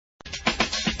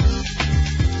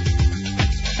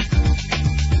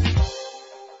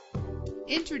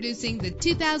Introducing the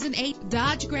 2008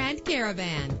 Dodge Grand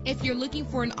Caravan. If you're looking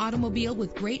for an automobile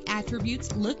with great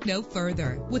attributes, look no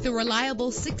further. With a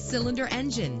reliable 6-cylinder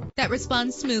engine that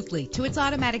responds smoothly to its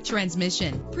automatic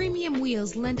transmission, premium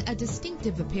wheels lend a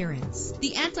distinctive appearance.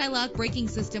 The anti-lock braking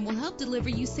system will help deliver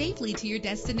you safely to your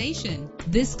destination.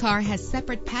 This car has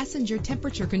separate passenger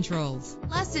temperature controls.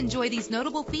 Plus, enjoy these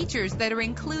notable features that are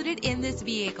included in this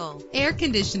vehicle: air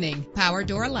conditioning, power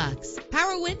door locks,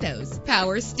 power windows,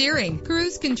 power steering, cruise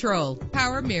control,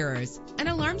 power mirrors, an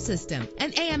alarm system,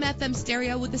 an AM/FM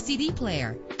stereo with a CD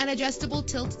player, an adjustable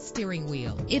tilt steering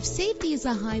wheel. If safety is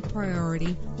a high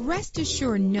priority, rest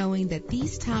assured knowing that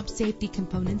these top safety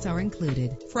components are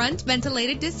included: front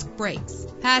ventilated disc brakes,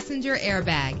 passenger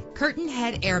airbag, curtain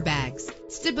head airbags,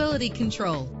 stability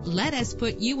control. Let us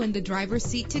put you in the driver's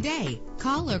seat today.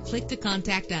 Call or click to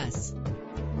contact us.